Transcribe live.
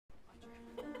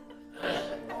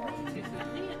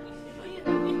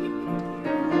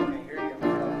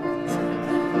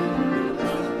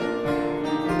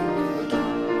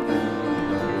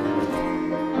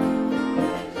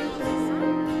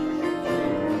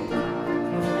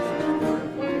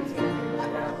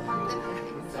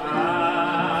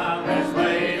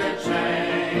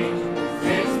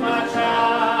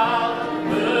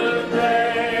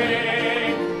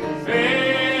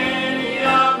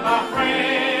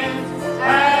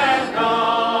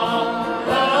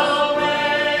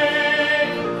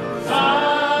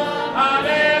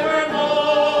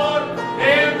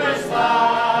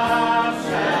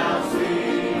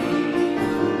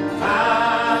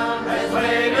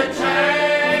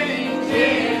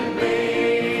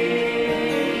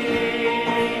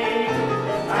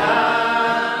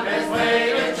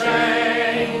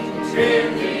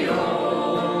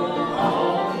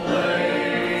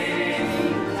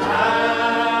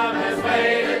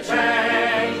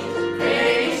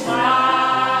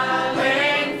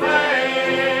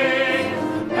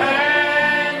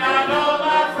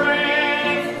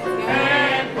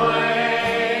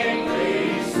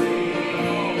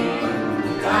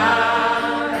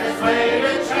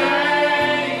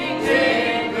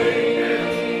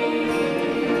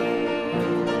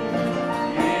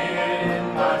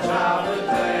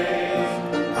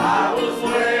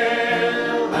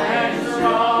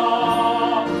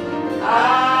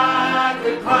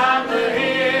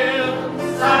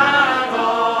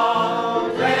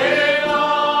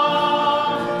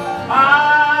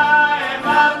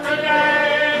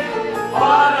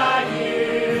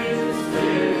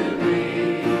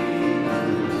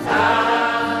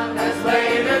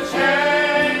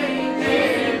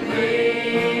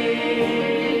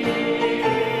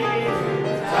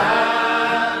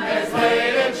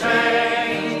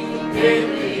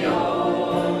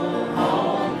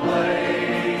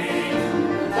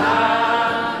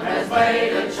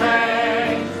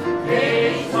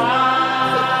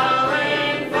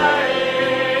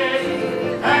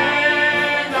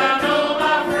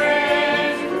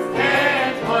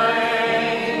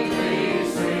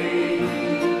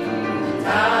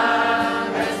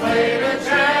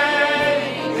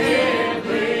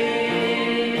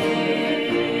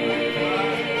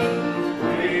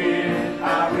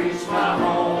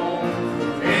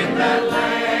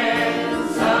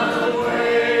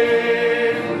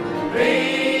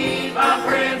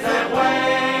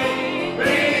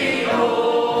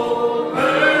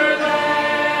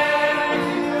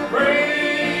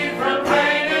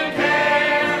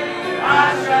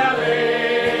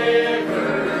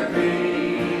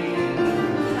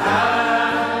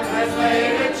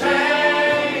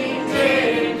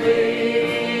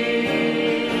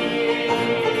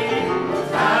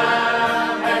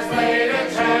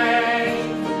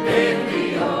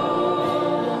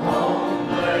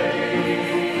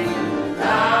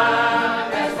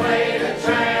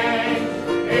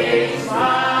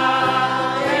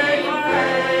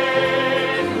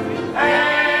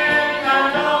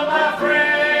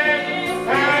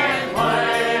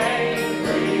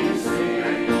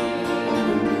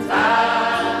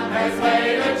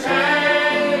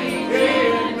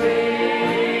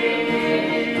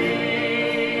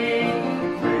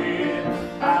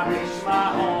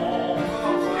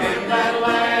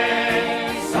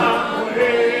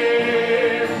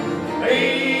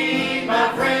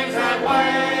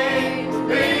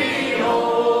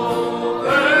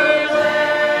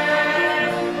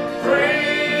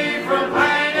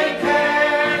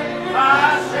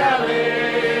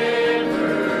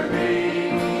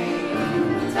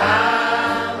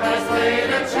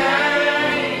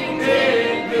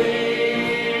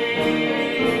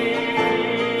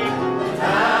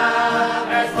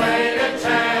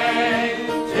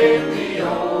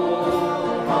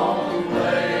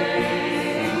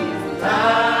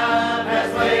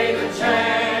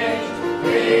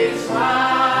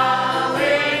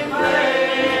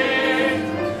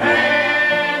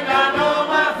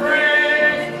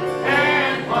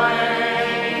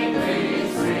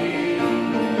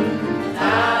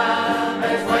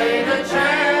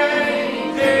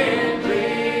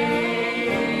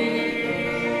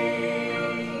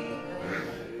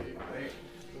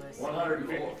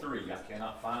253. I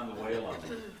cannot find the way alone.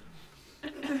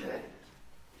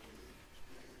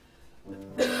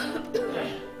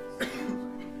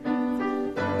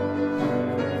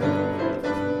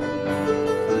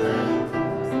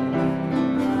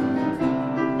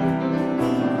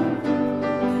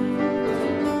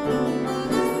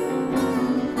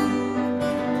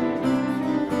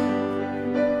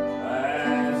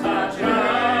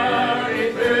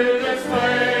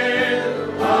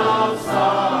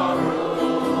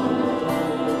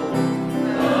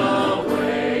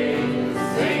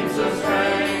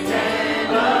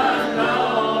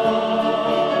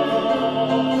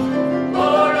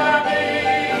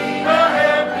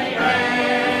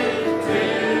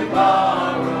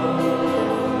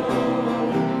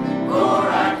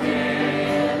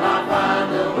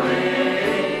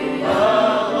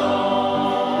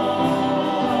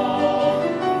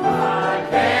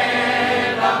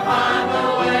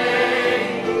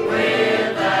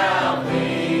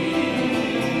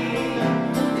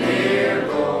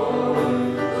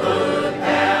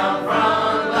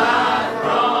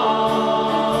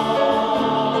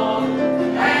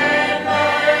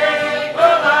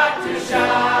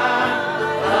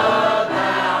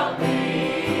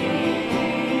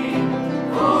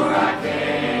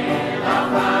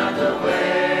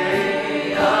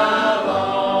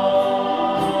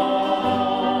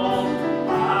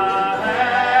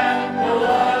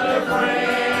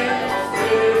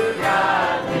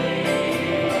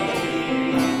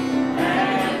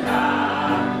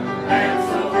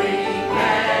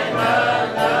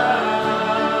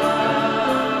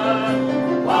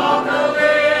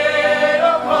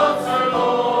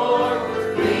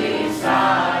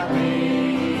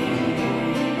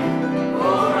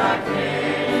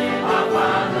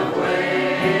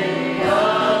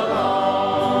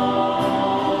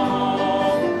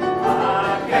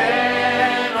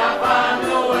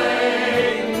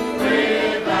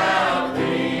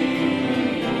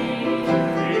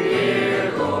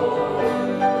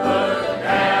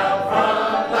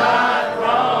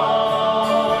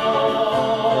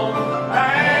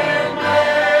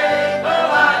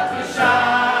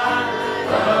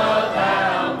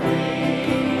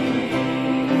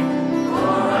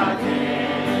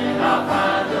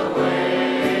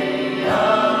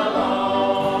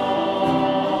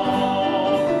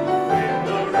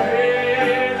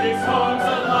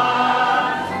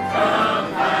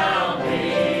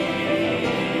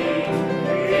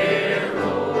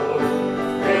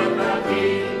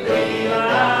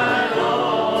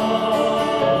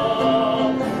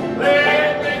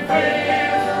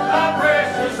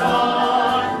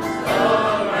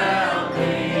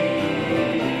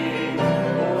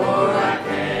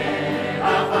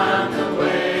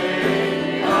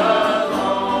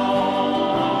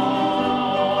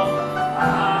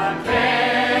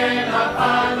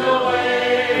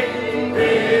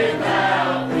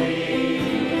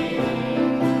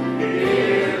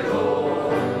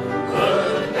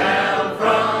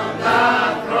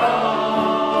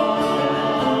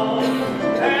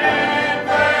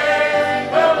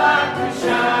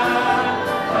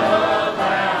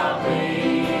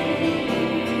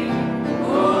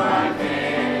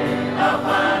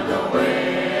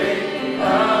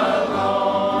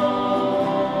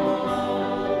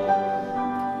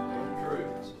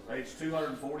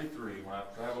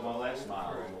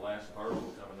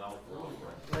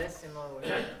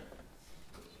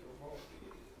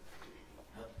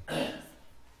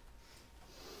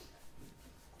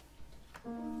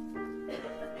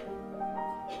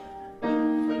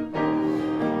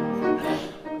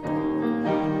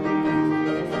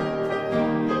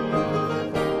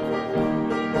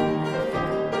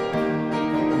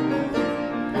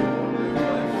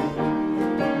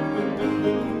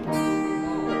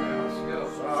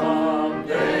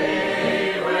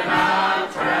 Someday when I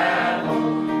travel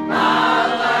my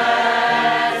land.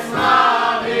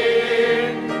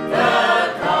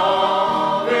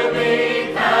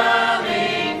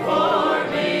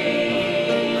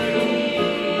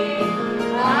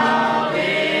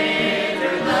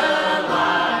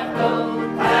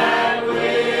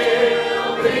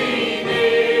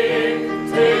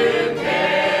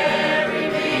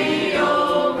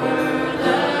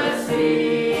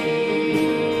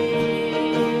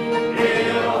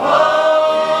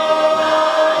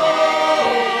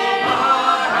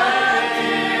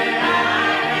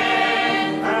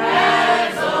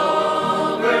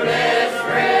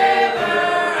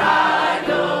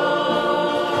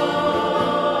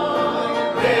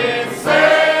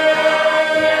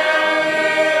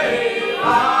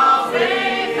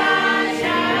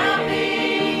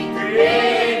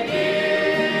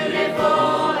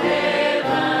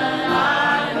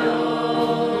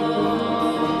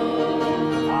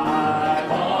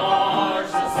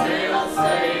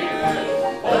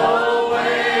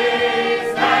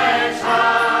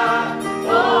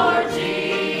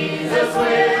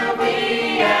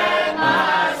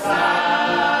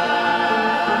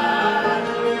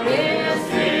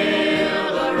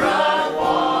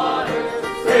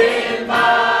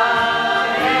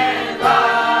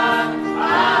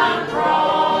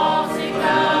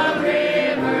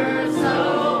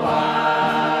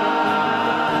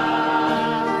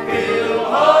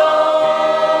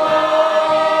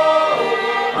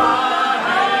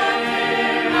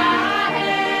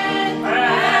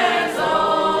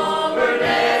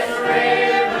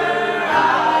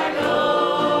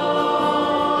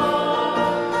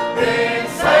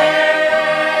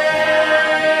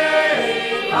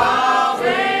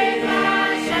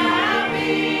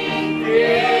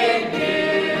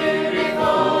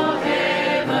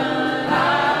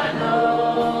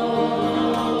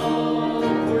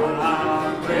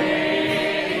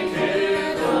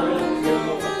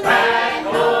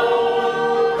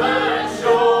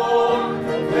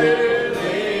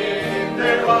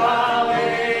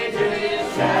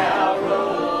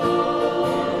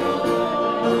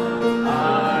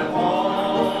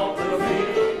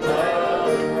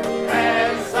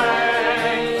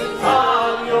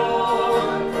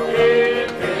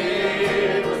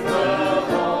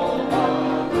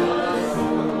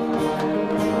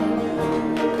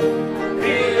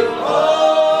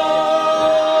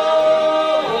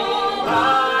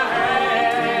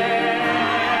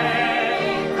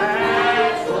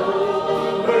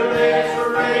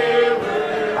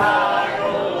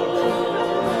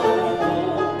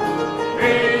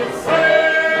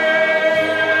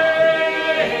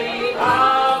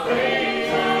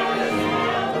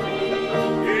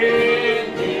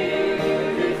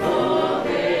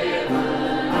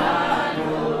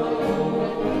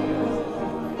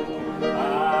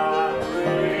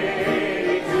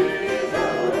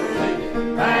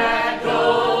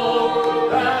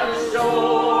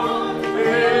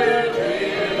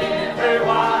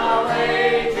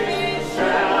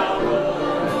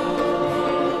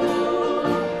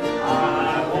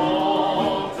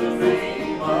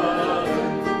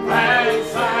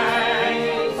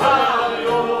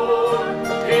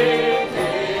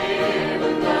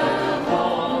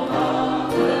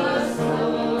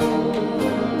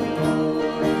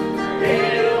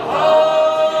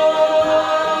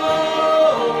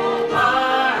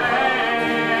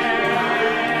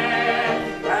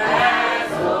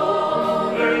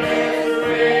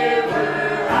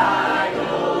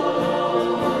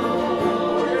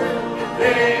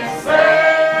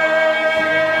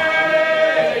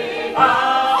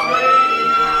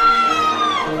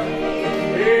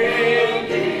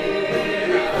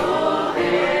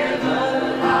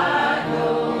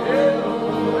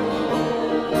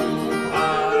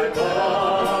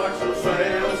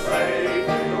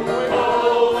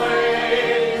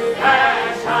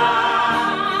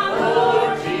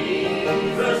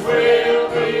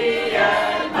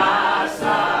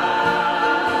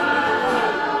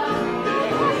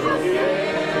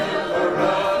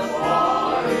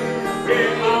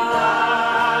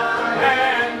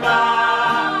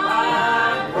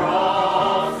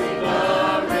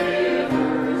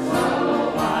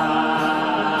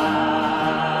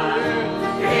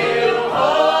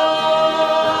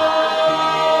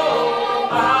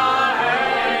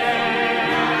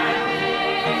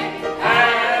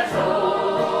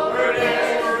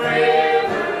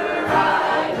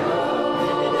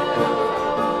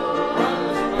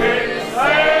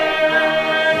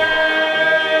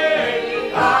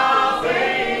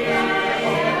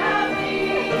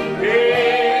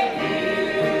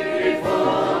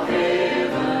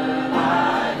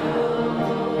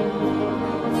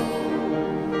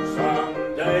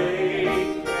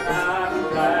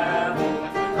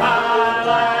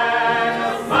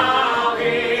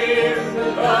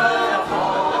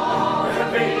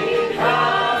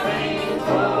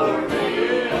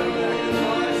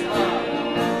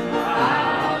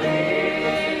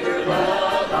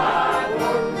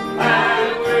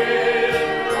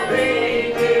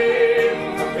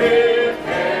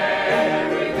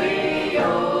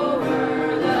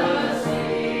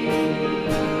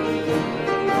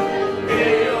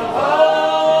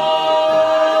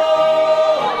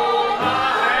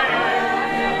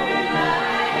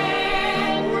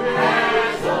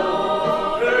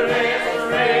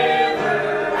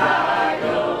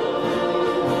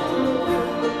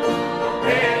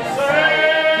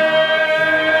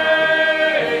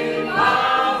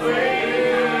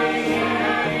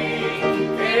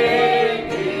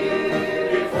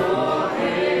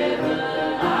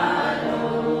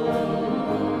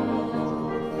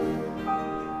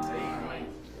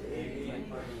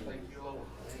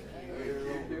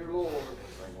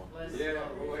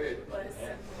 Go ahead. Bless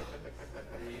him.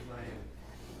 Amen.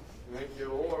 Thank you,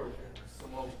 Lord.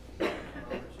 Some more.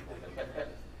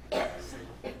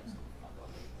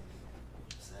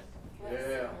 Bless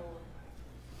Yeah. him,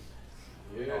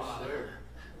 Lord. Yes, sir.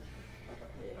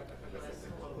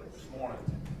 This morning,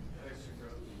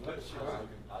 Bless you.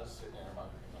 I was sitting there in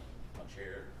my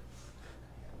chair,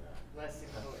 and Bless him,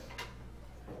 Lord.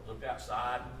 looked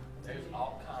outside, there's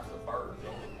all kinds of birds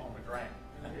on the ground.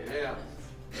 Yeah.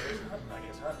 I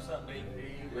guess hunting something to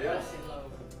eat. Yeah. Bless him,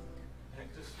 Lord. And it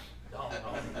just dawned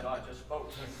on me, God just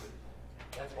spoke to me.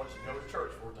 That's what you go to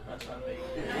church for, to hunt something to eat.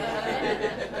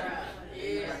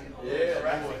 Yeah.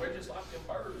 Yeah. We're just like them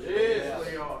birds. Yes,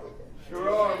 we are. Sure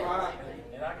are, Mike.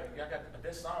 And I got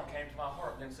this song came to my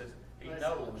heart, and it says, He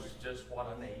knows just what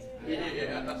I need. Yeah.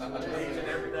 Each and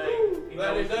every day.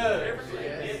 That he does. Everything.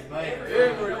 Yes, Everything.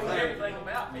 everything. Everything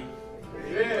about me.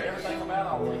 Yes. Everything about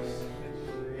always.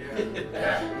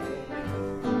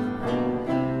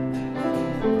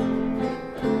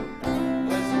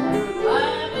 That's a good one.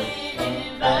 I've been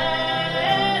in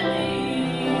valleys,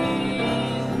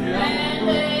 and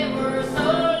they were so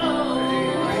low.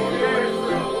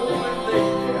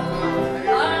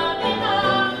 I've been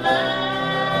on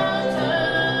mountains,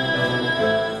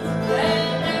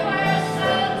 and they were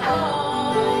so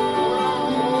tall.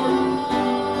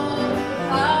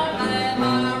 I've had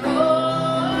my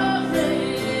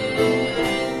roses,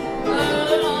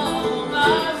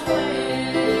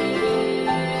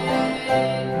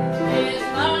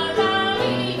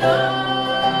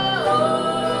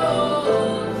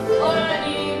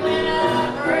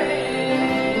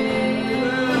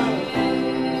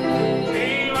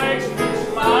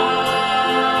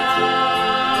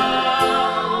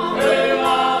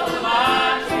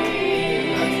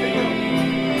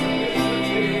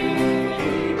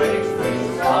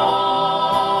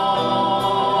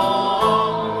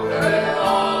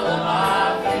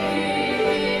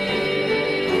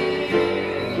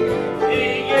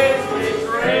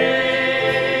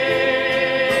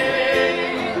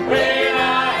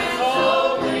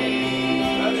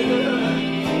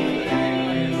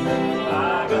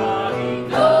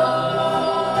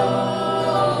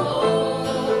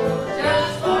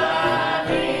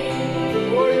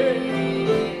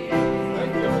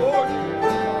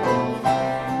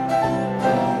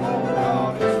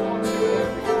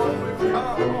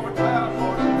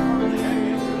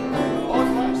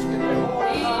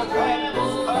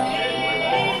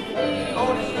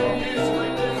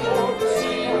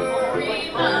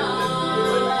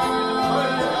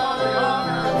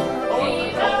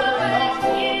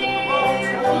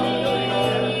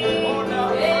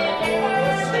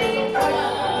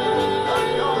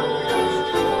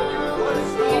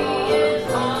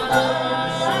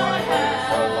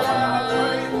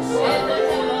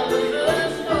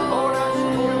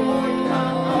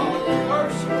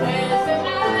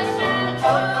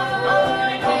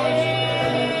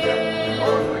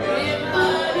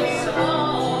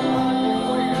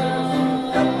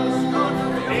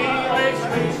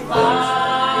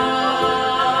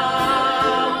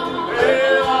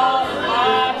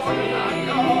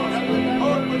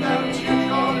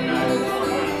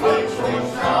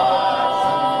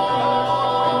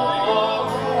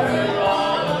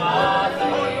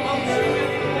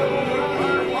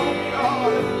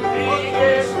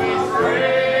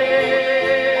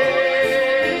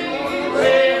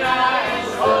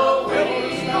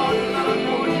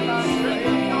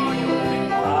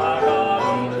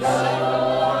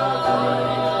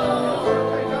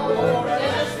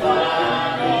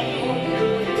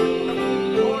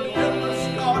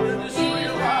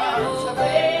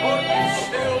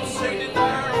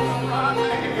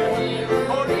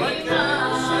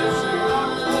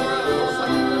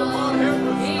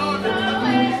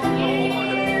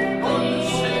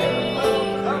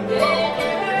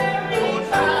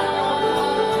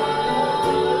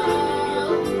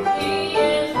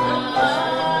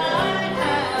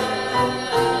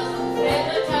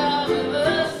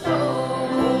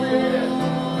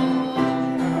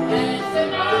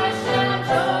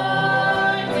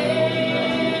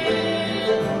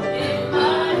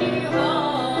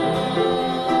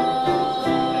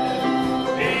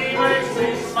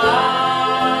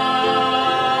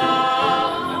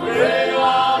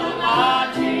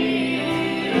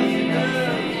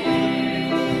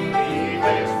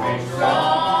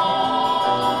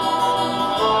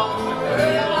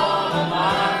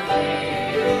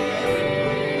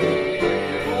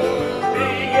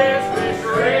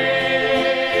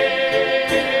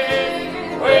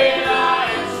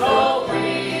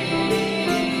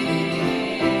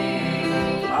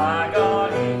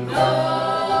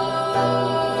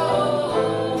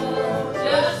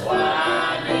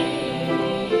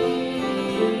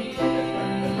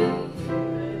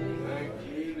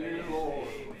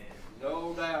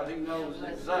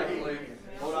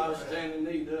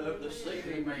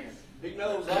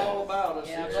 us,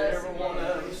 each and every one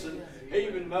of us, and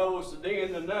even knows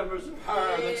the numbers of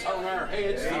hair that's on our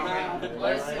heads tonight.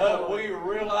 We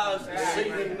realize this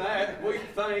evening that we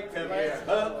think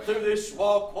through this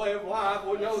walkway of life,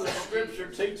 we know the Scripture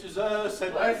teaches us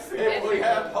that if we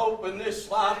have hope in this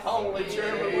life only,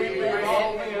 Jeremy, we live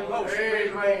all in most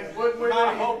people.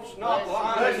 My hope's not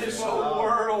lying in this whole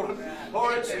world,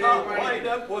 or it's not laid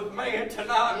up with man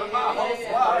tonight, but my hope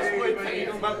lies with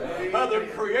Him, the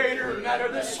Creator and that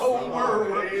of this whole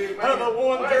world, the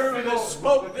one through that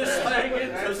spoke this thing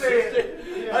into existence.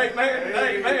 Amen,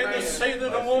 amen. The seed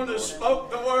of the one that spoke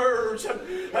the words.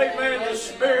 Amen. The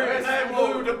Spirit that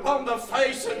moved upon the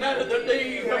face and that of the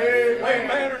deep.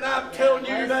 Amen. And I'm telling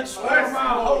you, that's where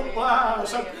my hope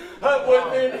lies.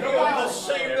 Within Him, the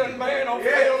seed of man will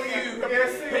fail you.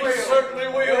 He certainly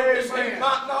will, because He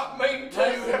might not mean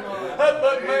to.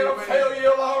 But man will fail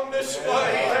you along this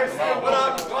way. But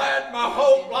I'm glad my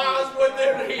hope lies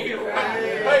within Him.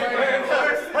 Amen.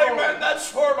 Amen.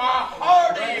 That's where my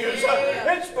heart is.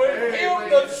 It's with Him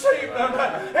this evening.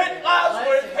 It lies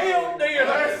with Him, dear.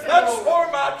 That's where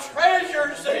my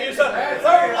treasures is.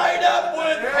 They're laid up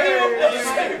with Him this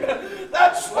evening.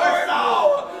 That's where it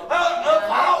all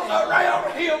revolves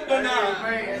around Him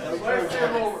tonight.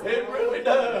 It really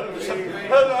does.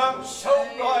 And I'm so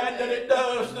glad that it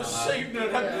does this evening.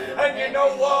 And you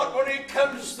know what? When He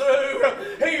comes through,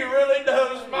 He really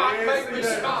does make me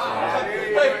smile.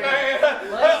 Amen.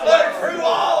 That through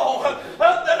all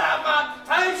that I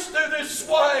might face through this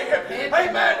way,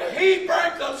 amen, He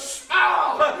brings a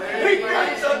smile. He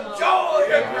brings a joy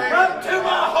to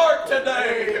my heart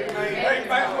today.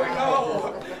 Amen. We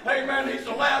know. Amen. He's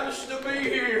allowed us to be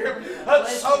here.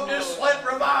 So just let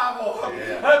revival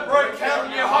break out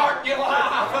in your heart and your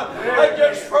life. And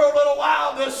just for a little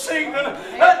while this evening,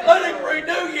 let Him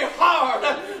renew your heart.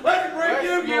 Let Him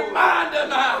renew your mind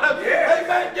tonight.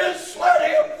 Amen. Just let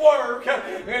Him work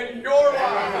in your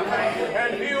life.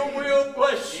 And He will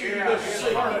bless you this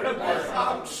evening.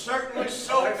 I'm certainly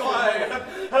so glad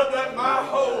that my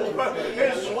hope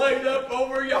is laid up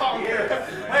over yonder.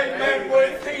 Amen.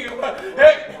 With Him.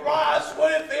 It lies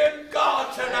within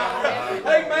God tonight.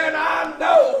 Amen. I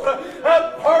know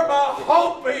where my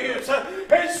hope is.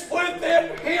 It's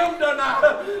within Him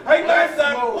tonight. Amen.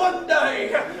 That one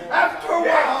day, after a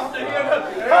while,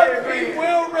 He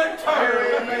will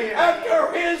return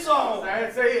after His own.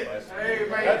 That's it. Amen.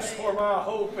 That's where my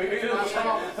hope is.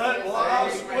 That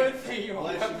lies with Him.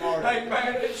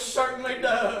 Amen. It certainly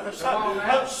does.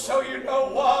 So you know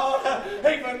what?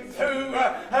 Even through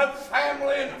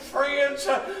family and friends,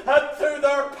 through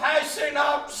their passing,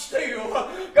 I'm still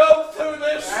go through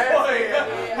this way.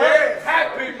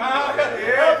 Happy,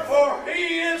 for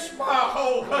He is my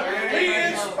hope. He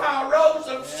is my Rose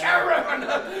of Sharon.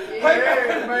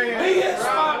 Amen. He is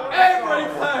my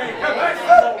everything.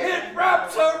 It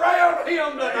wraps around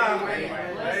Him tonight.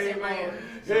 Amen.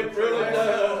 It really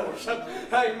does.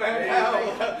 Amen. How,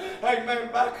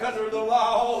 amen, back under the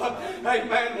law,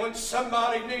 amen, when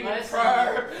somebody needed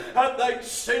prayer, they'd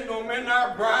send them in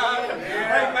our bride.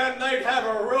 Amen. They'd have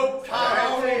a rope tied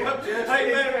on them.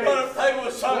 Amen. But if they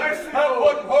was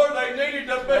wasn't where they needed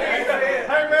to be,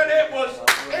 amen, it was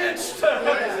instant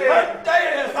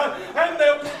death. And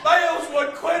the bells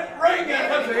would quit ringing.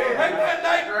 Amen.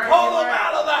 They'd pull them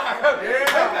out of there.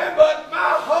 Amen. But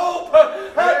my hope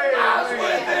lies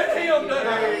within Him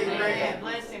tonight. Amen.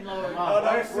 Bless Him, Lord.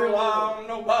 I don't rely on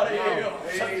nobody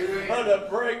else to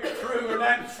break through, and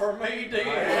that's for me, dear.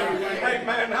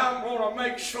 Amen. I'm going to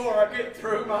make sure I get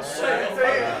through myself.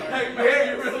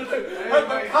 Amen. You really do.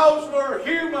 Because we're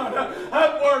human,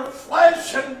 we're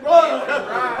flesh and blood,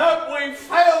 we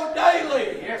fail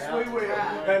daily. Yes, we will.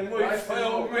 And we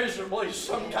fail miserably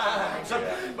sometimes.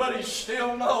 But He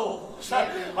still knows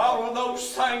all of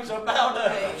those things about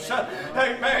us.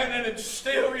 Amen. And it's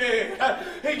still,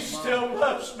 He still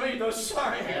loves me the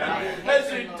same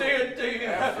as He did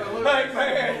then.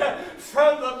 Amen.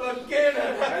 From the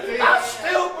beginning, I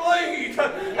still believe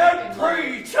and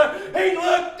preach. He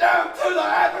looked down through the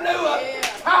avenue of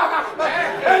time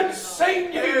and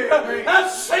seen you and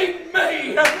seen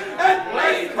me and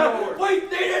me. We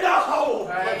needed a hope,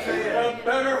 a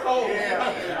better hope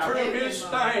through His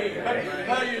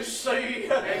name. You see,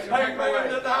 amen,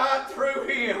 tonight through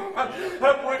Him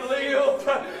we live.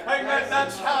 Amen.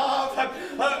 That's how I've,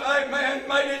 amen,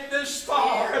 made it this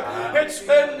far. It's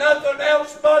been nothing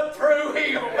else but through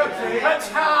Him. That's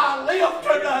how I live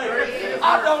today.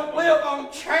 I don't live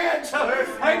on chance,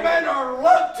 amen, or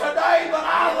luck today, but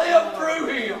I live through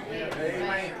Him.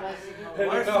 Amen.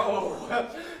 And you know,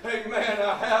 amen,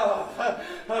 I have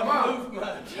a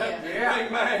movement.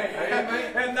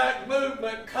 Amen. And that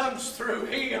movement comes through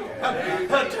Him.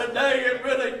 Today it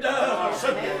really does.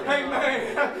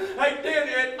 Amen. Amen.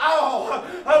 It all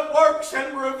works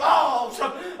and revolves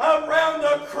around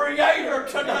the Creator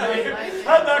today.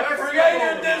 That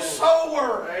created this whole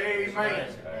world. Amen.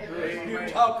 You're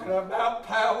talking about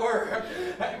power.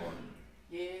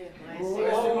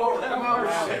 Lord have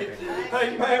mercy.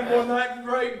 Amen. When that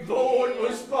great Lord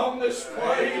was upon this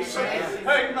place.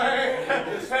 Amen.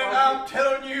 And I'm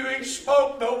telling you, He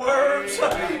spoke the words.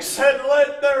 Said,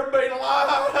 let there be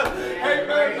light.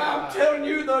 Amen. I'm telling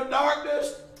you, the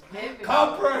darkness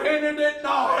comprehended it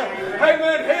not.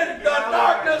 Amen. The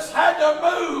darkness had to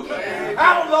move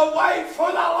out of the way for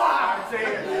the light.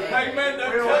 Amen. To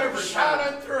come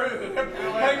shining through.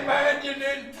 Amen. You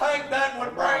didn't think that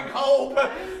would bring hope.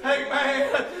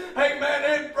 Amen.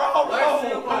 Amen. It brought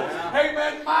hope.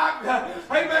 Amen.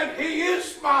 Amen. He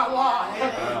is my life.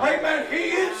 Amen. He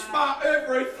is my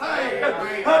everything.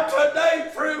 Today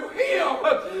through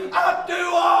Him I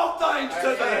do all things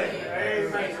today.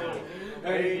 Amen.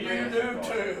 And you do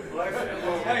too.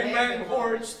 Amen.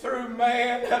 For it's through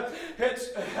man.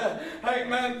 It's,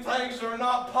 amen, things are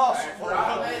not possible.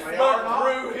 But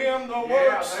through Him, the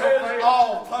Word says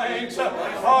all things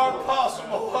are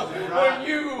possible. When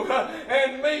you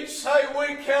and me say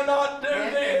we cannot do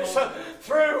this,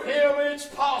 through Him it's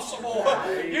possible.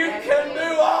 You can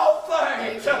do all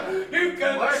things. You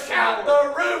can shout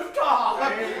the rooftop.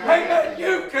 Amen.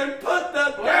 You can put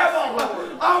the devil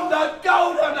on the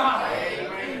golden eye.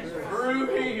 Through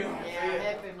Him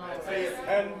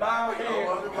and by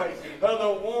Him,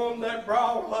 the one that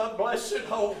brought a blessed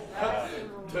hope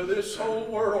to this whole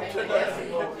world today.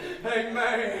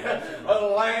 Amen. A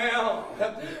lamb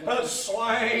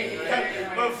slain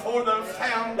before the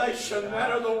foundation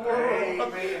of the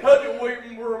world.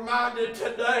 We were reminded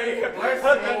today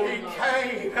that He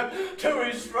came to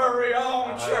His very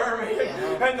own journey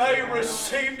and they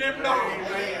received Him not.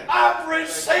 I've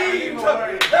received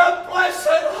the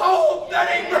blessed hope that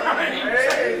He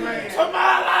brings to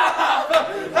my life.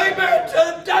 Amen.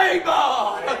 Today,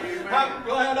 God, I'm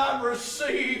glad I've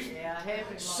received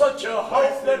such a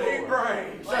hope that He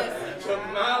brings to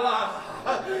my life.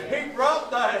 He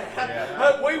brought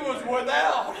that. We was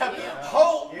without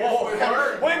hope, boy.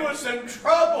 We was in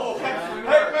trouble.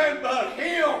 Amen. But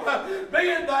Him,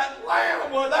 being that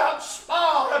Lamb without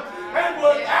spot and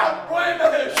without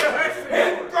blemish,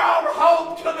 it brought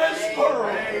hope to this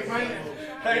world.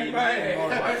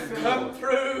 Amen. Come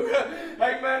through.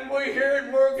 Amen. We hear it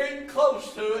and we're getting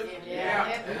close to it.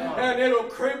 And it'll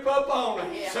creep up on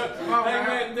us.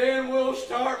 Amen. Then we'll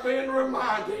start being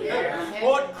reminded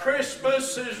what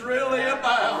Christmas is really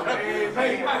about.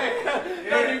 Amen.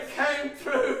 That He came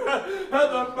through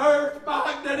the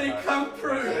birthmark that He come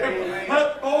through.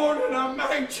 Born in a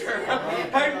manger.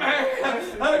 Amen.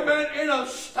 Amen. In a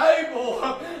stable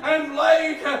and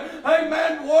laid.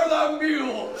 Amen. Where the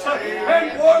mules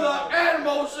and where the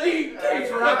animals eat.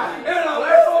 In a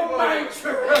little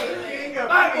manger.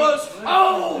 That was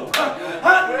hope.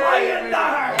 Laying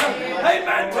there.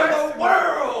 Amen. To the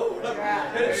world.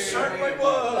 It certainly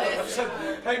was.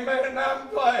 Amen. And I'm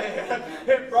glad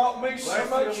it brought me so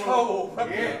much hope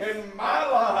in my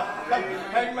life.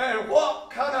 Amen. What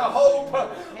kind of hope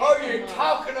are you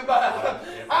talking about?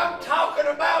 I'm talking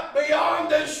about beyond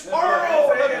this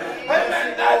world.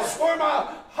 Amen. That's where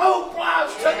my hope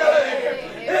lies today.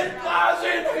 It lies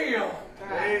in Him.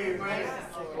 Amen.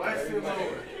 Bless you,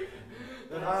 Lord.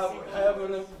 That I would have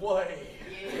a way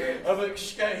of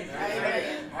escape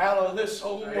out of this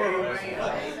whole world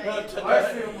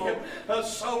today.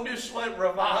 So just let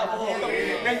revival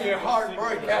in your heart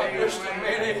break out just a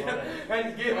minute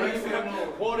and give Him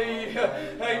what He,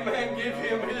 amen, give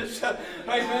Him His,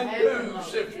 amen,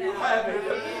 dues if you have it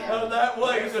that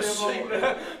way this evening,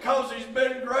 because He's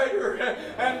been greater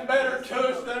and better to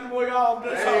us than we all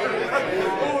deserve.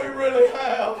 We really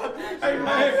have.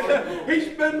 Amen. He's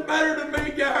been better to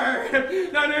me, Gary,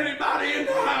 than anybody in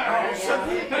the house.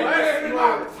 Amen. And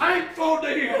I'm thankful to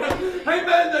Him.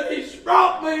 Amen. That He's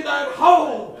brought me that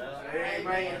hope.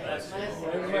 Amen.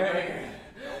 Amen.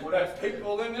 That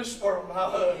people in this world, my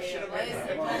hush,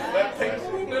 that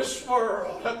people in this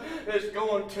world is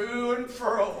going to and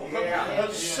fro,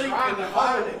 seeking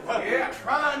hope,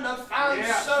 trying to find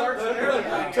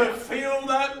something to fill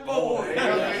that void.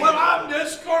 Well, I'm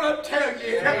just going to tell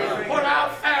you when I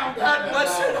found that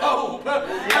blessed hope.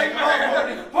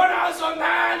 Amen. When I was a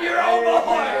 9-year-old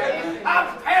boy,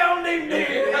 I found Him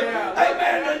then.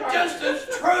 Amen. And just as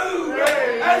true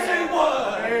as He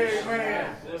was.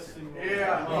 Amen.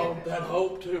 Yeah. that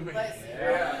hope to me.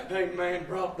 Amen.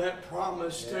 Brought that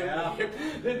promise to me.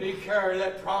 Didn't he carry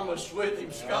that promise with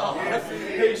him, Scott?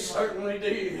 He certainly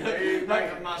did.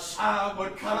 That my Messiah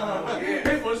would come.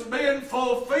 It was being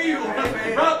fulfilled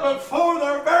right before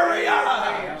their very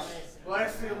eyes.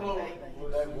 Bless him, Lord.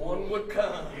 That one would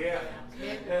come.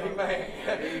 Amen.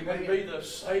 And be the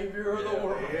Savior of the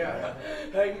world.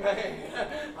 Amen.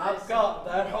 I've got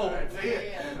that hope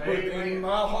within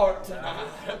my heart tonight.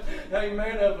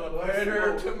 Amen. Of a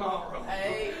better tomorrow.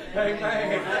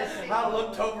 Amen. I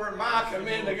looked over at Mike a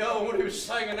minute ago when he was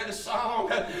singing that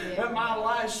song. And my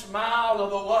last mile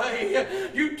of the way.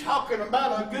 You talking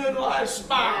about a good last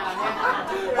mile.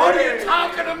 What are you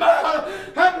talking about?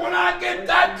 And when I get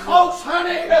that close,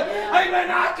 honey, amen,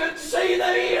 I can see the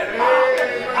end.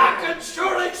 I can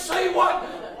surely see what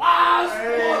lies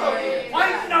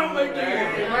waiting on me,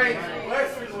 dear.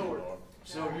 Bless you, Lord.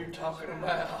 So you're talking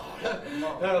about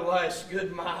that last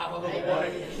good mile of the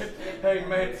way.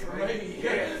 Amen for me.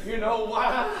 You know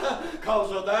why?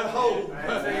 Because of that hope.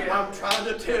 I'm trying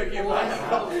to tell you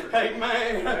about.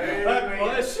 Amen. That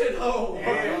blessed hope.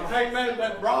 Amen.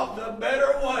 That brought the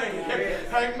better way.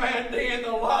 Amen. Then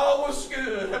the law was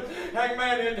good.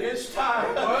 Amen. In his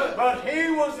time. But he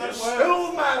was the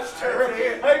schoolmaster.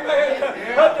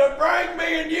 Amen. But to bring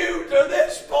me and you to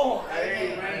this point.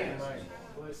 Amen.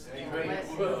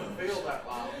 Feel that,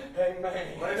 Lord. Amen.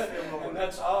 And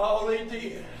that's all he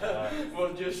did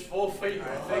was just fulfill.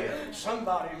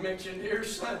 Somebody mentioned here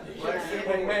Sunday.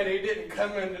 Amen. He didn't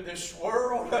come into this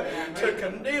world to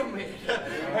condemn it.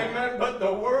 Amen. But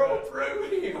the world through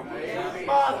him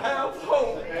might have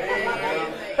hope.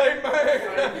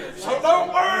 Amen. So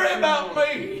don't worry about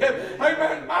me.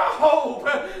 Amen. My hope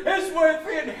is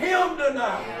within him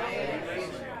tonight.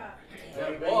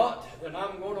 And what? Then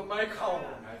I'm going to make home.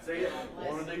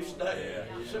 One of these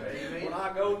days, when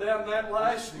I go down that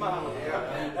last mile,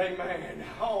 amen,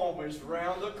 home is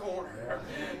around the corner.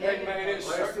 Amen, it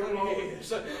certainly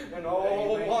is. And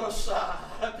oh, what a sight.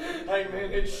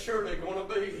 Amen, it's surely going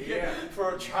to be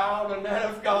for a child and that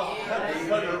of God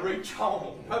to reach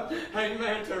home.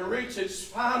 Amen, to reach its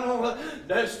final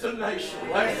destination.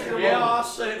 Yeah, I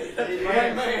said it.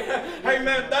 Amen.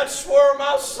 Amen, that's where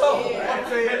my soul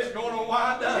is going to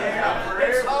wind up.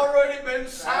 It's already been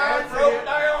signed, wrote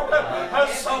down.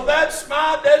 So that's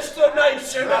my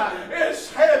destination.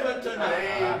 It's heaven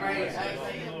tonight.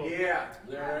 Yeah.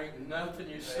 There ain't nothing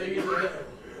you see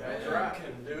that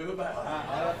can do about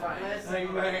it.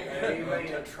 Amen.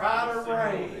 To try to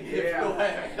reign, if you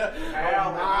had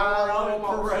on my own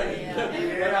parade.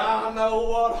 And I know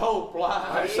what hope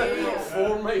lies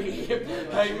for me.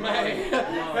 Amen.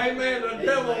 Amen. The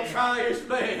devil will try his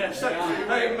best.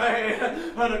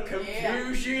 Amen. To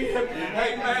confuse you.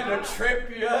 Amen. To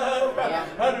trip you up.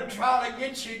 To try to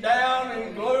get you down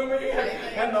and gloomy.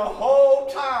 And the whole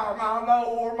time I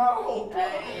know where my hope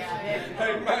lies.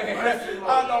 Amen.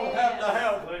 I don't have to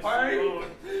have fame.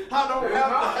 I don't have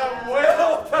to have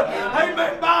wealth.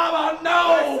 Amen, Bob, I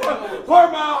know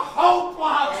where my hope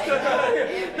lies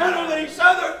today. None of these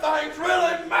other things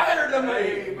really matter to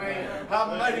me.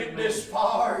 I've made it this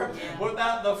far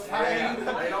without the fame,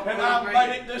 and I've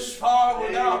made it this far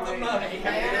without the money.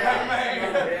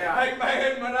 Amen.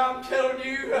 Amen. But I'm telling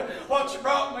you, what's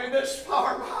brought me this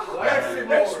far,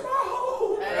 it's my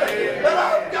hope that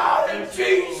I've got in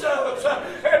Jesus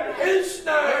and His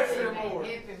name.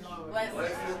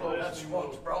 That's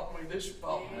what's brought me this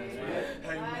far.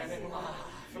 Amen. In life.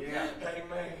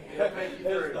 Amen.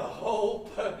 There's the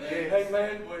hope,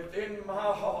 amen, within my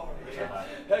heart.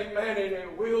 Amen. And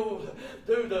it will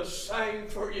do the same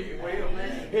for you.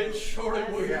 It surely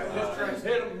will.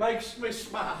 It makes me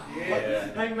smile.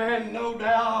 Amen. No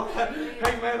doubt.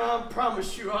 Amen. I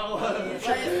promise you I love.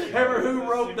 Ever who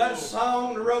wrote that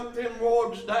song, wrote them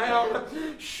words down,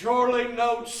 surely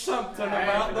knows something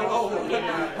about the Lord.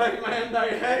 Amen.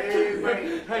 They had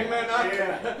to. Amen. I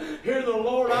can hear the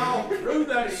Lord all through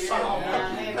that song.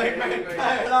 Amen.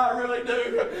 Dad, I really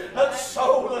do.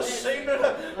 Sow the seed.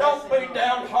 Don't be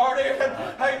downhearted.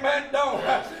 Amen.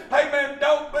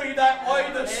 Don't be that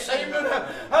way this evening.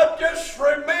 Just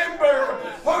remember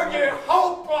where your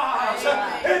hope lies.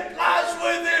 It lies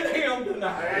within Him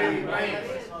tonight. Amen.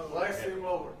 Bless Him,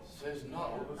 Lord. Says,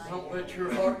 no, don't let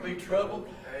your heart be troubled.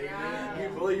 You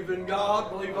believe in God,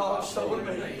 believe also in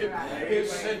me. It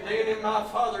said then in my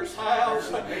Father's house,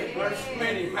 there's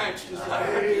many mansions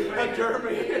there.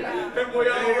 Jeremy, and we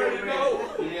already know.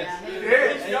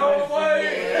 He's gone away.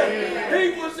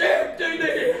 He was empty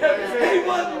then. He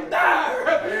wasn't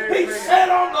there. He said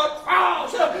on the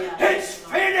cross, it's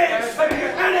finished,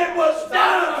 and it was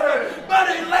done.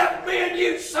 But He left me and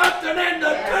you something in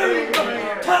the tomb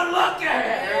to look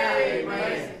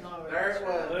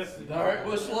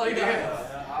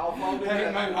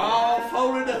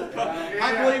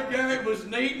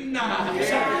living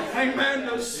eyes. Amen.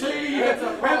 To see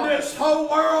and this whole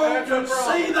world to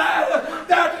see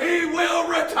that He will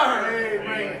return.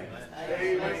 Amen.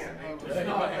 Amen.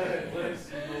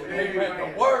 Amen.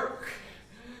 The work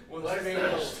was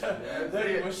finished that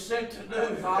He was sent to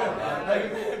do.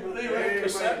 Amen. Believe it,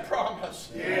 because that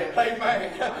promise. Amen.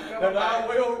 That I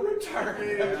will return.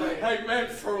 Amen.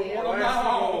 For one of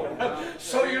my own.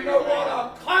 So you know what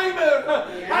I'm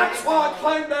claiming? That's why I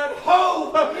claim that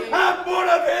hope. I'm one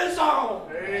of His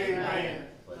own. Amen.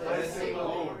 Bless the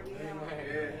Lord.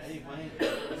 Amen.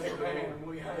 Amen.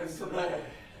 We have today.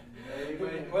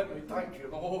 Amen. Let me thank you,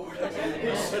 Lord.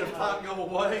 He said if I go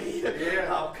away,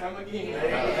 I'll come again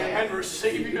and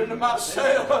receive you into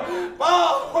myself.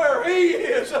 Bob, where He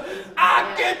is,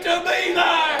 I get to be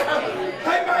there.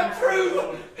 Amen.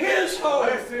 Through His hope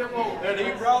that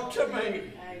He brought to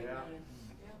me.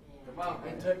 Come on,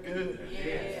 ain't that good?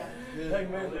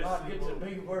 Amen. That I get to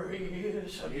be where He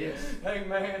is.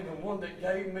 Amen. The one that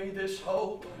gave me this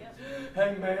hope.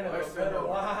 Amen. Of a better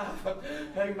life.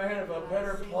 Amen. Of a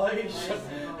better place.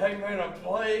 Amen. A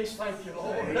place. Thank you,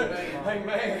 Lord.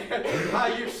 Amen.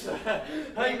 I used to,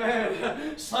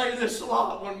 amen, say this a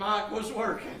lot when Mike was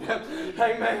working.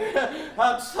 Amen.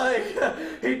 I'd say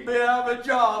he'd be out of a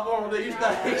job one of these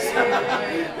days.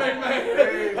 Amen.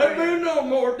 There'd be no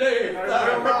more death.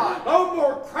 No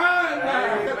more crying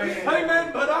there.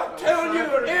 Amen. But I'm telling you,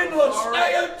 an endless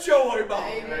day of joy, Bob.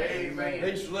 Amen.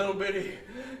 These little bitty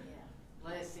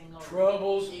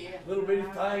troubles, little bitty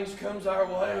things comes our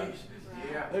way.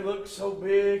 They look so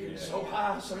big and so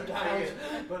high sometimes,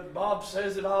 but Bob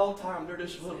says it all the time. They're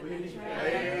just little bitty.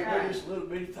 They're just little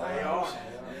bitty things.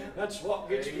 That's what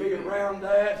gets me around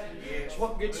that. It's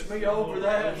what gets me over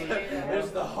that.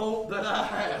 Is the hope that I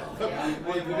have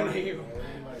within Him.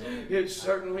 It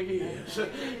certainly is,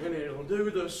 and it'll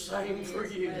do the same for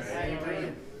you.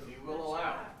 Amen. You will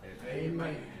allow it.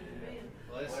 Amen.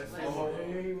 Bless the Oh, Lord.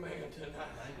 amen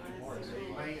tonight.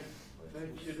 Amen.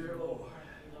 Thank you, dear Lord.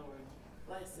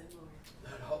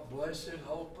 That blessed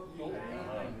hope of glory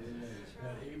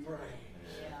that He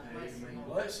brings.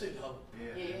 Blessed hope.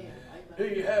 Do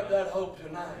you have that hope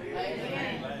tonight?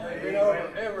 Amen. You know,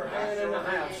 every hand in the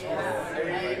house.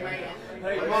 Amen.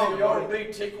 Amen. You ought to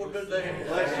be tickled to death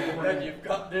that you've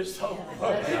got this hope.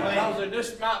 Because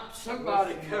this might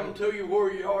somebody come to you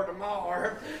where you are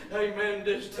tomorrow. Amen.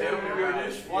 Just tell you you're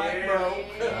just flat broke.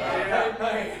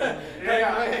 Amen.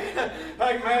 Amen.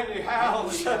 Amen. Your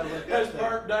house has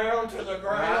burnt down to the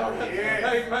ground.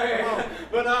 Amen.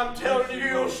 But I'm telling you,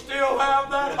 you'll still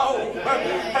have that hope.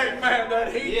 Amen.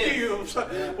 That He gives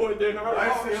within our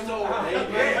hearts.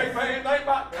 Amen. They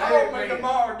might call me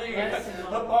tomorrow, dear,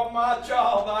 upon my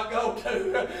job I go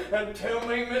to and tell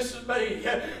me Mrs. B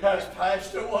has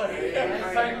passed away.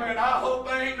 Amen. I hope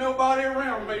there ain't nobody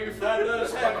around me if that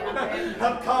does happen,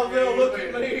 because they'll look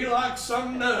at me like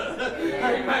some nut.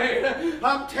 Amen.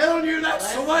 I'm telling you,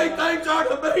 that's the way things are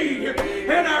to be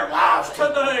in our lives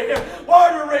today.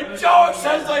 We're to rejoice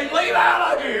as they leave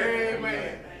out of here.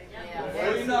 Amen.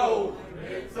 We know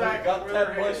we got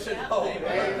that blessed hope,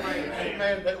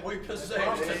 amen, that we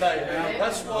possess today.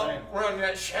 That's what rung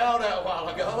that shout out a while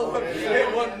ago.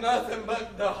 It wasn't nothing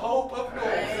but the hope of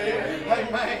glory.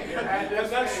 Amen. And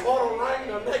that's what will ring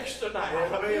the next tonight.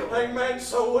 Amen.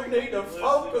 So we need to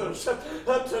focus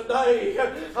today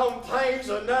on things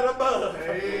that are above.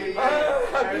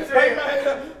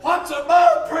 Amen. What's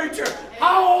above, preacher?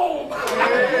 Home.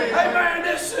 Amen.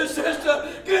 This is just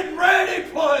a getting ready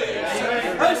place.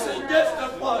 This is just a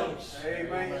place.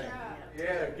 Amen.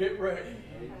 Yeah. Get ready.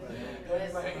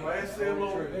 Amen. Bless the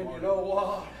Lord. And you know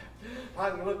what? I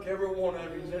can look every one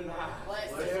of you in the eye.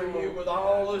 Tell you with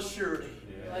all assurity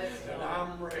that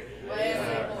I'm ready.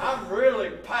 I'm really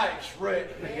past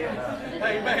ready.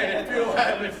 Amen. If you'll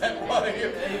have it that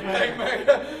way. Amen.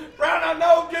 Brian, I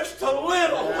know just a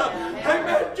little.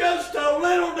 Amen. Just a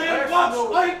little bit what's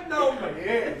waiting on me.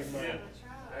 Yes.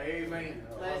 Amen.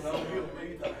 I know you'll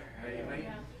be there.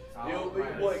 Amen. You'll be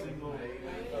waiting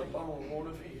upon one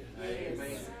of His.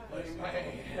 Amen. Amen.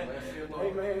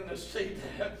 Amen. To see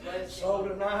that. So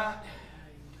tonight,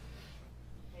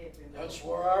 that's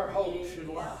where our hope should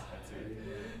lie.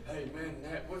 Amen.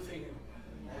 That with Him.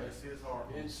 Bless His heart.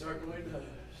 It certainly does.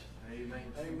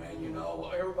 Amen. Amen. You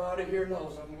know, everybody here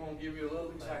knows I'm going to give you a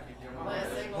little example.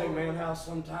 Amen. How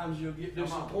sometimes you'll get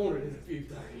disappointed in a few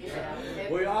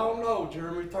things. We all know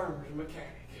Jeremy Thurman's a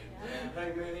mechanic.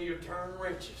 Amen. He'll turn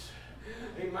wrenches.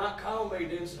 He might call me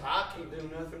and say, I can't do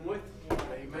nothing with it.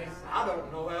 Amen. I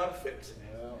don't know how to fix it.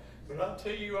 But I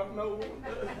tell you, I know one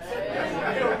does.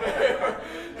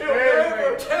 He'll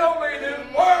never tell me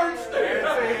them words there.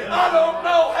 I don't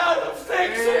know how to fix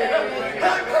direction.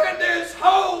 Amen. This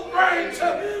hope brings a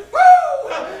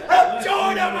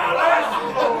joy to my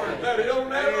life that He'll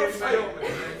never fail me.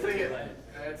 That's it.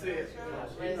 That's it.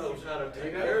 He knows how to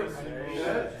take care of me.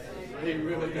 He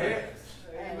really does.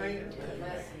 Amen.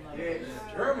 Yes.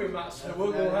 Jeremy might say,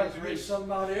 we're going to have to reach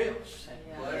somebody else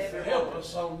to help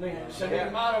us on this. And he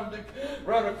might have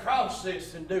run across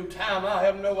this in due time. I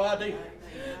have no idea.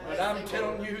 But I'm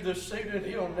telling you this evening,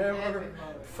 He'll never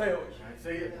fail you. That's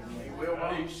it. He will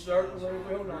not. He certainly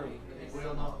will not. He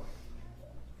will not.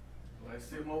 Bless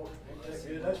Him, Lord.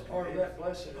 That's part of that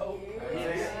blessed hope. That's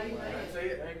it. That's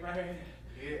it. Amen.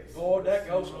 Yes. Boy, that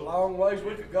goes a long ways.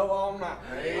 We could go all night.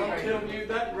 I'm telling you,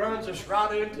 that runs us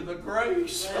right into the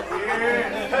grace.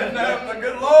 And the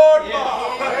good Lord,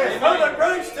 and the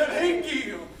grace that He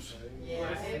gives.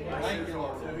 Thank you,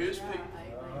 Lord, to His people.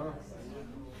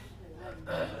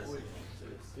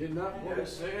 Did not what it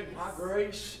said? My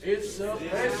grace is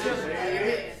sufficient.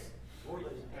 Yes.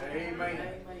 Amen.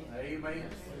 Amen.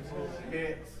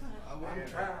 Yes. I'm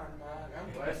trying, man.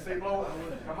 Bless Him, Lord.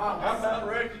 Come on. I'm about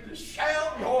ready to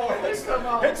shout, Lord. It's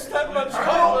that much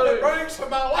hope that brings to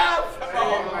my life.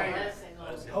 Amen.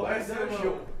 Hope Bless does Him, yours.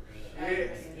 Lord.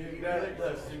 Yes. He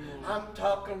does. I'm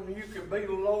talking, you could be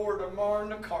Lord tomorrow in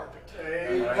the carpet.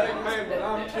 Amen. Amen. But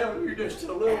I'm telling you just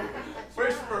a little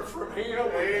whisper from Him.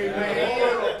 Amen.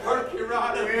 It'll perk you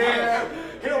right up. Yeah.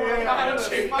 He'll remind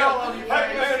Put a you. smile on your face.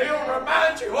 Amen. He'll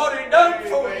remind you what He done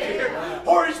for Amen.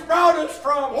 you. Where He's brought us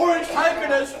from. Where He's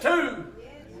taken us to.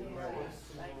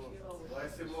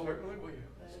 Bless Him, Lord. Certainly will.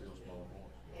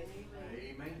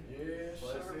 Amen. Yes,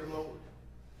 Bless sir. Him, Lord.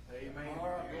 Amen. All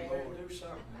right, go ahead and do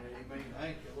something. Amen.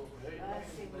 Thank you, Lord.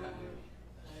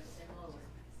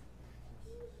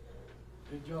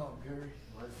 Good job, Gary.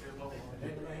 Bless Him, Lord.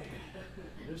 Amen.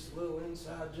 Just a little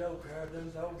inside joke here.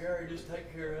 Does old Gary just take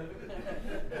care of it?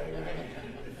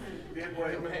 You did well.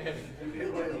 Amen. You did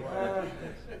well. Amen.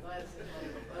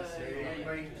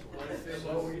 Amen. Bless Him,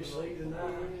 So Lord. you see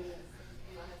tonight,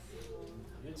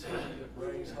 it's Him that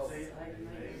brings hope.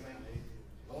 Amen.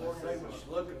 Lord, they was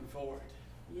looking for it.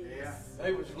 Yeah.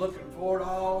 They was looking for it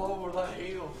all over the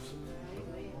hills.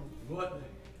 Wasn't it?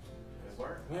 It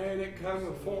worked. Man, it come in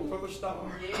the form of a star.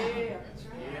 Yeah.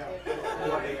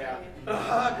 Oh, yeah. I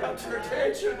got your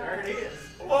attention. There it is.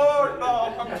 Lord,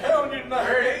 no, I'm telling you now.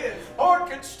 There it is. Lord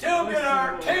can still get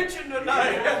our attention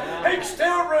today. He can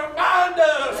still remind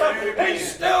us.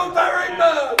 He's still very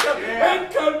much in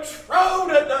control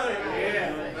today.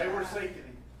 Yeah. They were seeking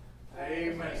Him.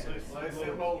 Amen. Bless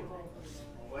Him, Lord.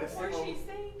 Bless Before Him, she Lord.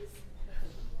 sings,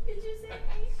 did you see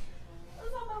me? I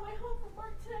was on my way home from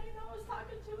work today and I was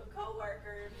talking to a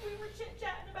coworker and we were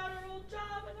chit-chatting about our old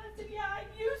job and I said, yeah, I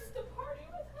used to party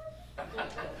with him.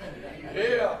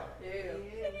 Yeah.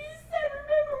 And he said,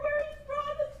 remember where he's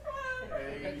brought us from.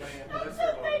 Amen. I'm Bless so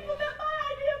Him, Lord. thankful that my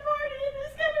idea of partying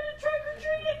is coming to trick or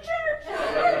treat at church.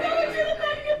 I'm going to the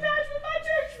Mexican Bash with my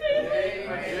church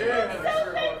family. Amen. I'm so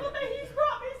thankful that he's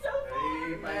brought me so far.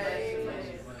 Amen.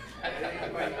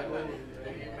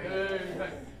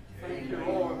 Thank you,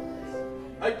 Lord.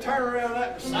 Hey, turn around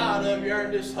that side of you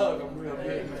and just hug them real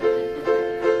good.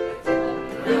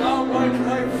 Be a long way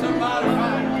from somebody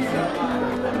find somebody.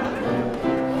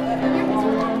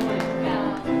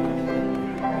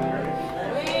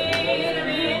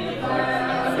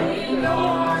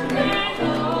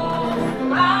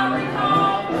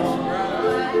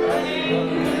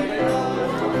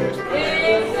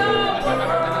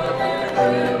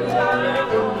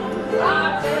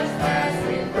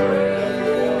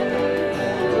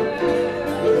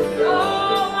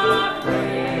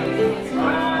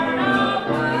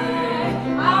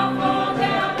 I'll fall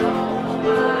down on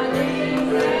my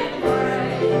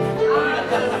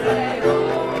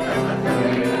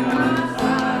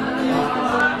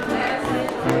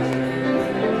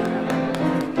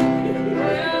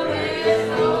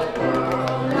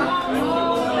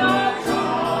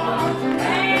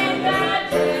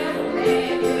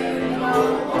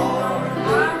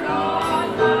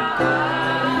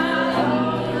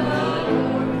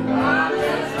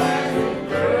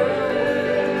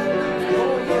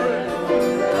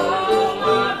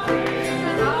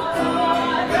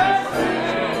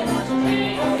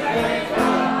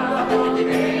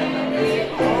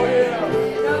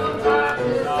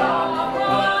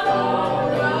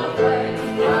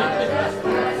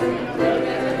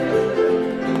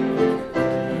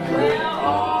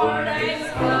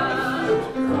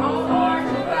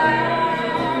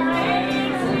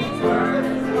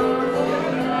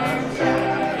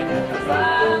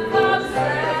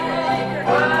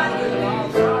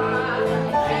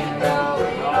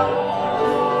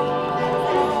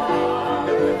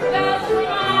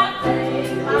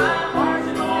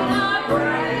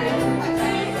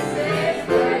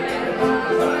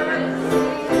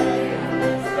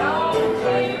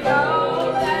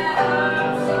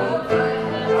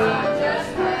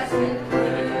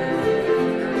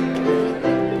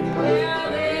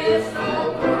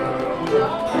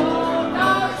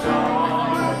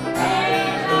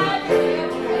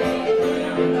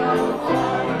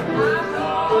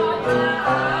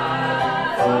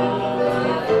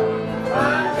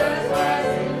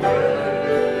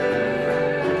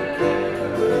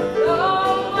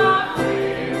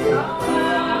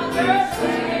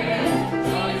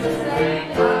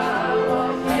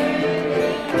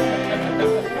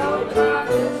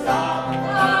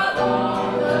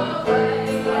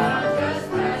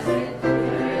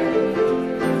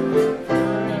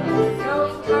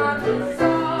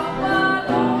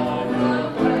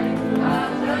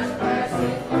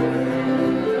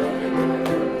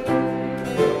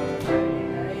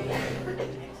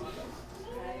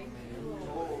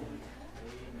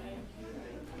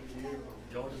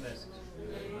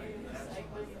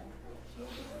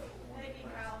Maybe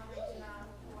Kyle reaching out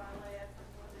before I left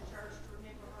for the church to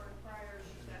remember her in prayer.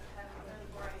 She's got to have a good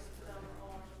brace put on her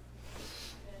arm.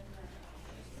 And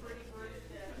she's pretty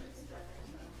bruised up and stuff.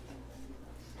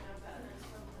 So, I've got her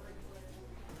some request.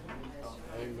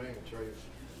 Amen, Tracy.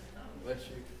 Bless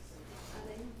you.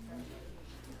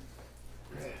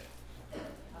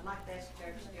 I'd like to ask the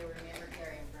church to remember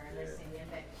Terry in prayer. They sent him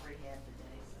back to rehab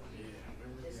today, so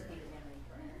just keep him in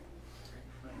prayer.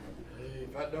 Hey,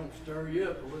 if I don't stir you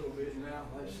up a little bit now,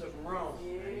 there's something wrong.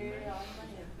 Yeah,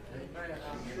 Amen.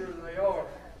 I'm sure they are.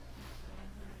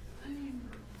 Amen.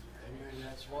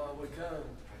 That's why we come.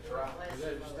 That's right.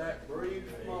 That's that brief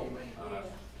moment.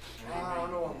 I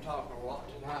know I'm talking a lot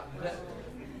tonight, but that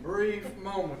brief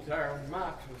moment there when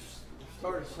Mike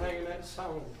started singing that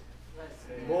song.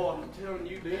 Boy, I'm telling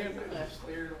you, Dan, That's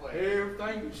cleared away.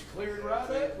 everything is cleared right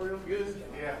up real good.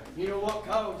 Yeah. You know what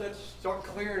caused that to start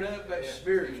clearing up? That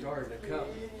spirit started to come.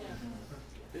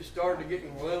 It started getting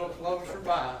a little closer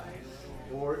by,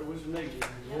 or it was needed,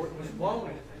 or it was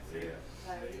wanted.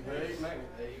 Amen.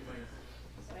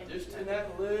 Just in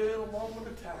that little moment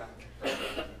of time.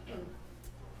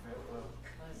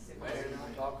 Man,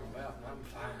 I'm talking about, and I'm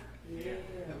fine. Yeah.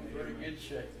 I'm in pretty good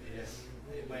shape. Yes.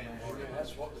 Amen. Amen.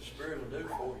 That's what the Spirit will do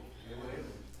for you.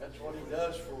 That's what He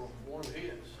does for one of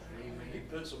His. He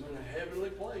puts them in a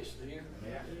heavenly place then.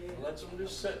 And lets them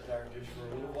just sit there just for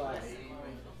a little while.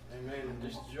 Amen. And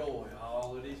just enjoy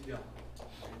all that He's got.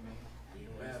 You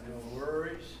have no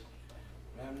worries.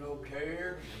 Have no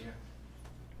cares.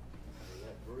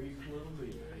 That brief little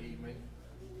bit. Amen.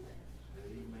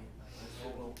 Amen. Let's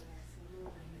hold on.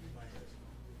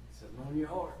 Something on your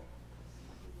heart.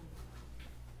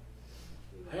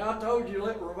 Hey, I told you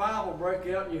let revival break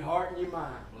out in your heart and your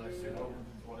mind. Bless you, Lord.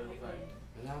 Whatever thing.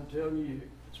 And I'm telling you,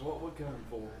 it's what we come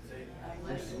for.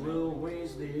 Just a little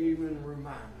Wednesday evening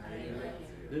reminder.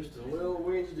 Just a little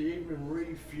Wednesday evening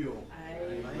refuel.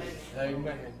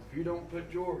 Amen. If you don't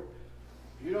take your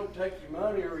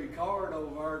money or your card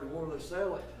over there to where they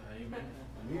sell it, Amen.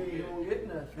 you ain't gonna get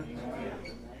nothing.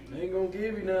 They ain't gonna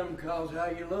give you nothing because how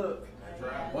you look,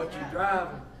 what you're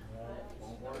driving.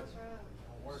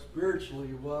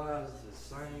 Spiritually wise, the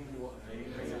same way.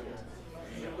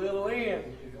 Get a little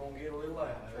in, you're gonna get a little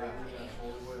out.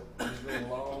 It's going a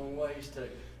long ways too.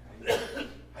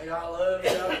 Hey, I love you.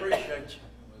 I appreciate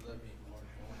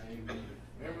you.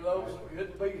 Remember those that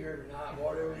couldn't be here tonight,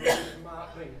 whatever the reason might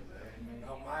be.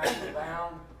 Don't mind them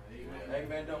down.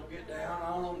 Amen. Don't get down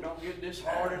on them. Don't get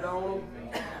disheartened on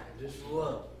them. Just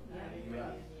love.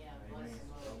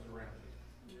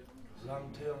 Because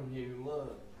I'm telling you,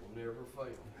 love will never fail.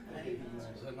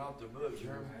 Is that not the book,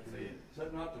 Jeremy? Is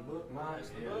that not the book, Mike? It's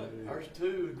the book. There's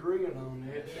two agreeing on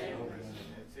this.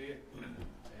 That's it.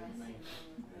 Amen.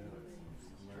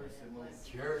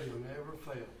 Charity will never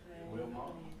fail. Will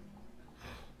not.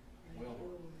 Will not.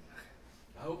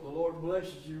 I hope the Lord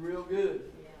blesses you real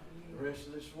good the rest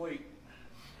of this week.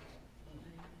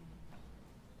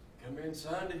 Come in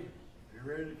Sunday.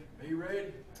 Be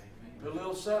ready. Put a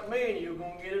little something in, you're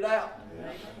going to get it out.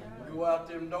 Go out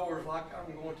them doors like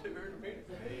I'm going to here in a minute.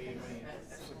 Amen.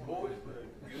 That's a boy's book.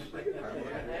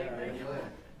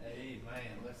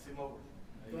 Amen. Let's see more.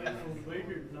 Thankful to be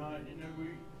here tonight. You know,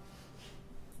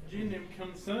 Jen them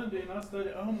come Sunday and I stayed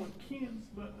at home with Ken's,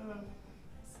 but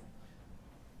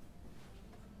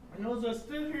you know, as I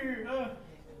stood here,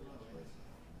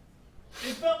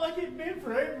 it felt like it'd been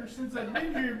forever since I've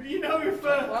been here. You know,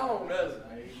 Long, does it?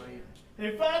 Amen.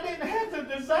 if I didn't have the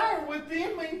desire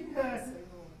within me, Amen.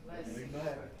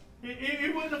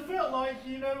 it wouldn't have felt like,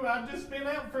 you know, I'd just been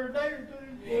out for a day or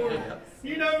two. Or, Yeah.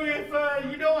 you know,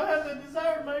 if you don't have the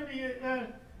desire, maybe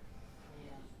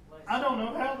I don't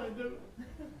know how they do it.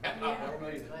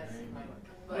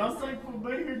 But I'm thankful to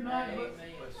be here tonight.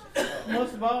 But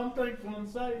most of all, I'm thankful and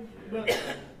saved. But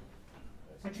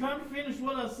I'm trying to finish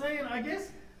what I was saying. I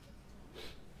guess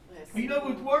You know,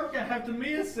 with work I have to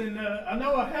miss, and I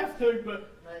know I have to,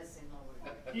 but Bless him,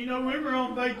 Lord. you know, we were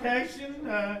on vacation.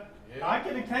 I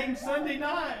could have came Sunday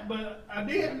night, but I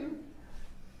didn't.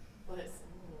 Bless him,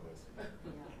 Lord.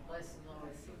 Bless him,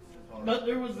 Lord. But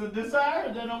there was a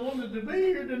desire that I wanted to be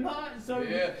here tonight. So,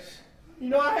 Yes. you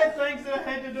know, I had things that I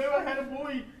had to do. I had a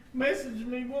boy message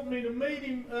me, want me to meet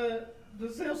him to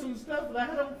sell some stuff that I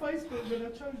had on Facebook, but I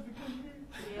chose to come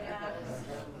here. Yes.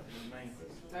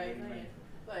 Amen.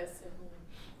 Bless him,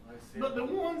 Lord. But the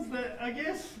ones that I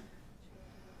guess,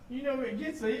 you know, it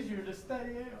gets easier to stay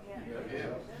out.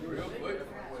 Yeah. Real quick.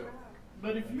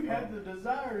 But if you have the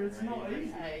desire, it's not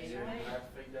easy. Amen.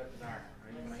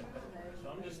 So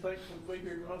I'm just thankful to be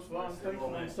here most of all. I'm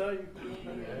thankful I'm saved.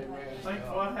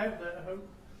 Thankful I have that hope.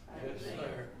 Yes,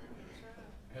 sir.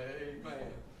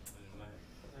 Amen.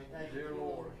 Thank you, dear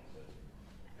Lord.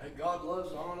 Hey, God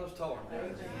loves an honest heart.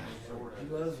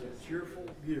 He loves a cheerful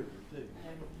giver, too.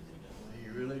 He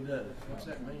really does. What's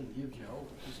that mean? He gives you hope.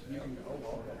 Just give you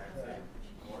hope.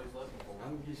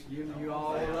 I'm just giving you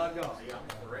all that I got.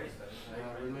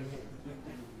 I really am.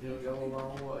 It'll go a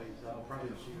long ways. I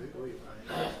promise you it will.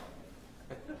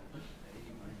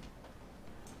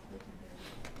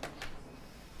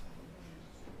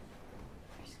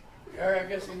 All right, I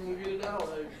guess I'm gonna get it out.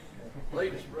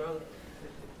 Lead us, brother.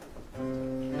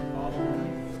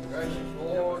 Gracious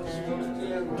Lord, this once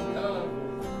again we come.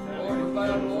 Lord, you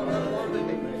found, Lord, our Lord, that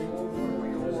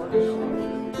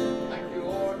thank you,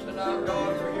 Lord, tonight,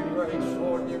 God, for your grace,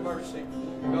 Lord, and your mercy.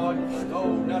 God, you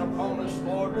bestowed that upon us,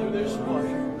 Lord, through this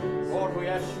way. Lord, we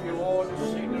ask you, Lord,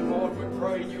 this evening, Lord, we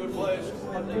pray you would bless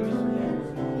one of these,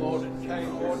 Lord, that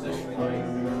came, Lord, this way.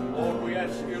 Lord, we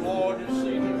ask you, Lord, this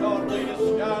evening, God, lead us,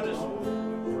 guide us,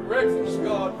 direct us,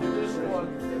 God, through this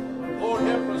one. Lord,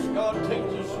 help us, God,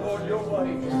 teach us, Lord, your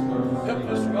ways. Help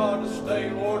us, God, to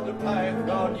stay, Lord, the path,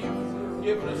 God, you've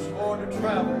given us, Lord, to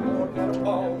travel, Lord, not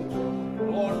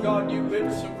upon. Lord God, you've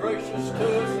been so gracious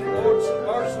to us, and Lord, so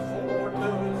merciful, Lord, to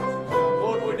us.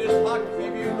 Lord, we just like to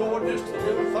give you, Lord, just a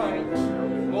little thanks.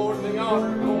 Lord, the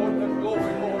honor, Lord, the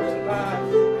glory, Lord, tonight.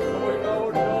 We know,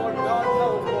 Lord, God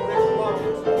knows, Lord, it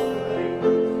belongs to thee.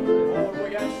 Lord,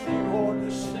 we ask you, Lord,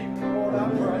 this evening, Lord, I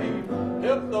pray.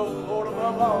 Help those, Lord,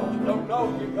 above all that don't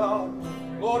know you,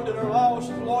 God. Lord, that are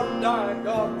lost, Lord, and dying,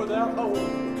 God, without hope.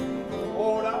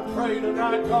 Lord, I pray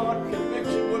tonight, God,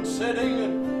 conviction would set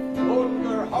in, Lord, in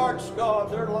their hearts, God,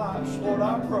 their lives. Lord,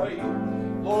 I pray,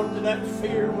 Lord, that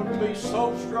fear would be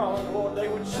so strong, Lord, they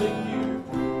would seek you.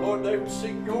 Lord, they would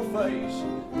seek your face.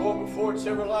 Lord, before it's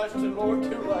everlasting, Lord,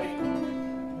 too late.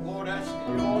 Lord,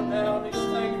 asking you, Lord, now these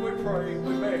things we pray.